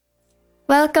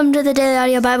Welcome to the Daily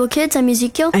Audio Bible Kids. I'm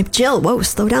Ezekiel. I'm Jill. Whoa,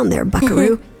 slow down there,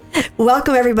 buckaroo.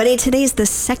 Welcome, everybody. Today's the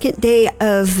second day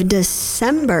of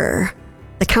December.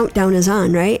 The countdown is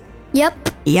on, right? Yep.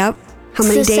 How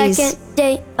many it's the days? Second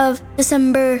day of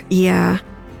December. Yeah.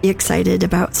 You excited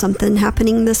about something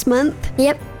happening this month?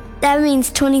 Yep. That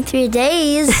means 23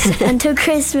 days until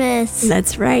Christmas.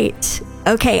 That's right.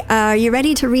 Okay, are you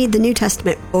ready to read the New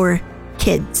Testament for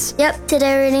kids? Yep.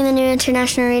 Today we're reading the New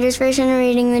International Reader's Version. We're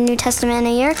reading the New Testament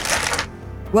in a year.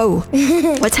 Whoa.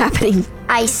 What's happening?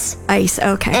 Ice.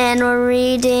 Okay. And we're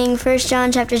reading 1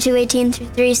 John chapter 2, 18 through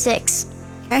 3:6.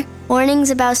 Okay.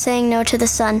 Warnings about saying no to the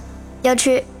Son. Dear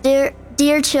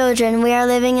children, we are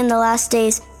living in the last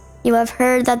days. You have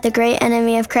heard that the great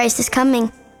enemy of Christ is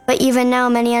coming, but even now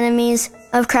many enemies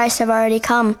of Christ have already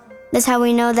come. That's how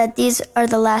we know that these are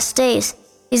the last days.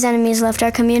 These enemies left our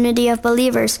community of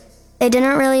believers. They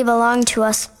didn't really belong to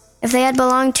us. If they had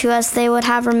belonged to us, they would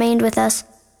have remained with us.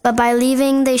 But by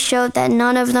leaving, they showed that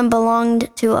none of them belonged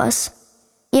to us.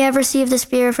 You have received the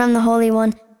Spirit from the Holy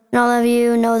One, and all of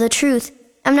you know the truth.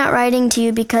 I'm not writing to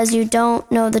you because you don't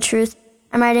know the truth.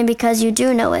 I'm writing because you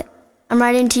do know it. I'm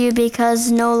writing to you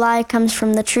because no lie comes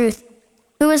from the truth.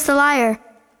 Who is the liar?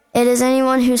 It is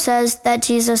anyone who says that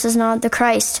Jesus is not the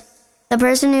Christ. The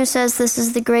person who says this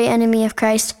is the great enemy of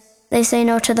Christ. They say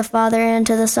no to the Father and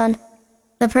to the Son.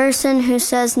 The person who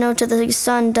says no to the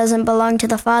Son doesn't belong to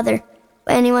the Father,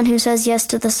 but anyone who says yes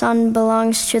to the Son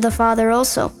belongs to the Father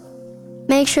also.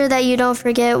 Make sure that you don't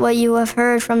forget what you have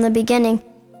heard from the beginning.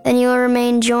 Then you will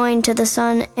remain joined to the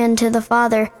Son and to the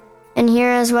Father. And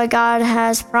here is what God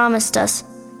has promised us.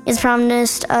 He has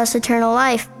promised us eternal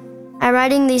life. I'm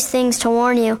writing these things to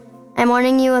warn you. I'm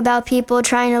warning you about people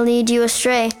trying to lead you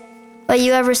astray. But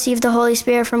you have received the Holy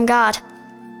Spirit from God.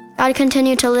 God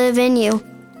continued to live in you.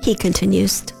 He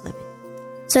continues to live.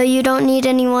 So you don't need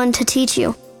anyone to teach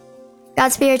you.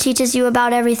 God's Spirit teaches you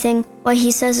about everything. What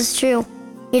He says is true.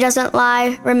 He doesn't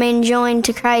lie. Remain joined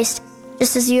to Christ,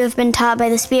 just as you have been taught by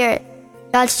the Spirit.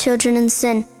 God's children in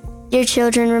sin. Dear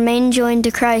children, remain joined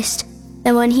to Christ.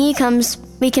 Then when He comes,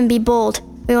 we can be bold.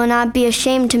 We will not be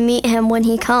ashamed to meet Him when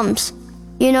He comes.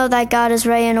 You know that God is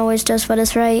right and always does what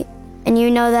is right. And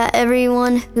you know that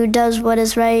everyone who does what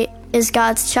is right is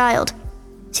God's child.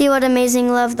 See what amazing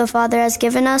love the Father has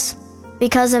given us?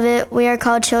 Because of it, we are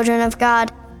called children of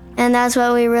God. And that's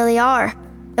what we really are.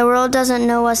 The world doesn't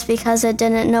know us because it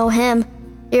didn't know Him.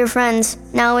 Dear friends,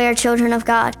 now we are children of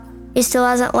God. He still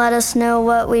hasn't let us know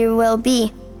what we will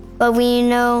be. But we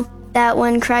know that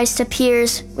when Christ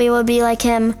appears, we will be like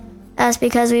Him. That's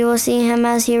because we will see Him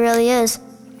as He really is.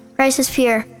 Christ is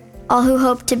pure. All who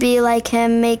hope to be like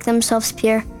Him make themselves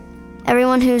pure.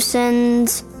 Everyone who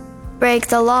sins break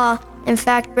the law. In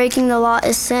fact, breaking the law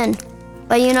is sin.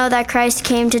 But you know that Christ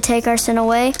came to take our sin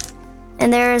away,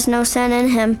 and there is no sin in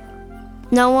Him.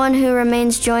 No one who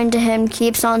remains joined to Him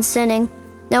keeps on sinning.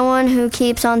 No one who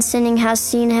keeps on sinning has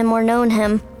seen Him or known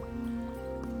Him.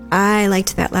 I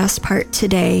liked that last part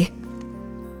today.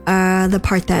 The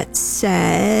part that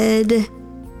said,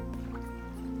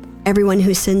 everyone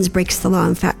who sins breaks the law.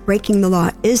 In fact, breaking the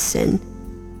law is sin.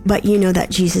 But you know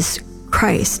that Jesus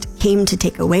Christ came to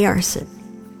take away our sin.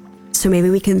 So maybe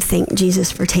we can thank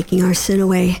Jesus for taking our sin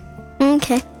away.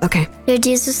 Okay. Dear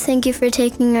Jesus, thank you for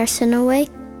taking our sin away.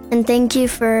 And thank you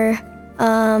for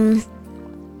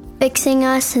fixing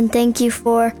us. And thank you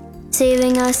for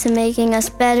saving us and making us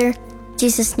better. In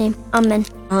Jesus' name, amen.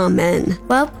 Amen.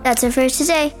 Well, that's it for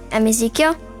today. I'm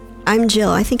Ezekiel. I'm Jill.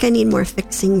 I think I need more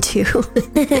fixing too.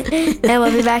 And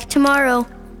we'll be back tomorrow.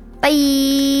 Bye.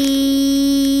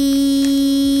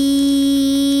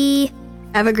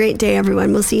 Have a great day,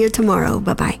 everyone. We'll see you tomorrow.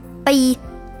 Bye-bye. Bye.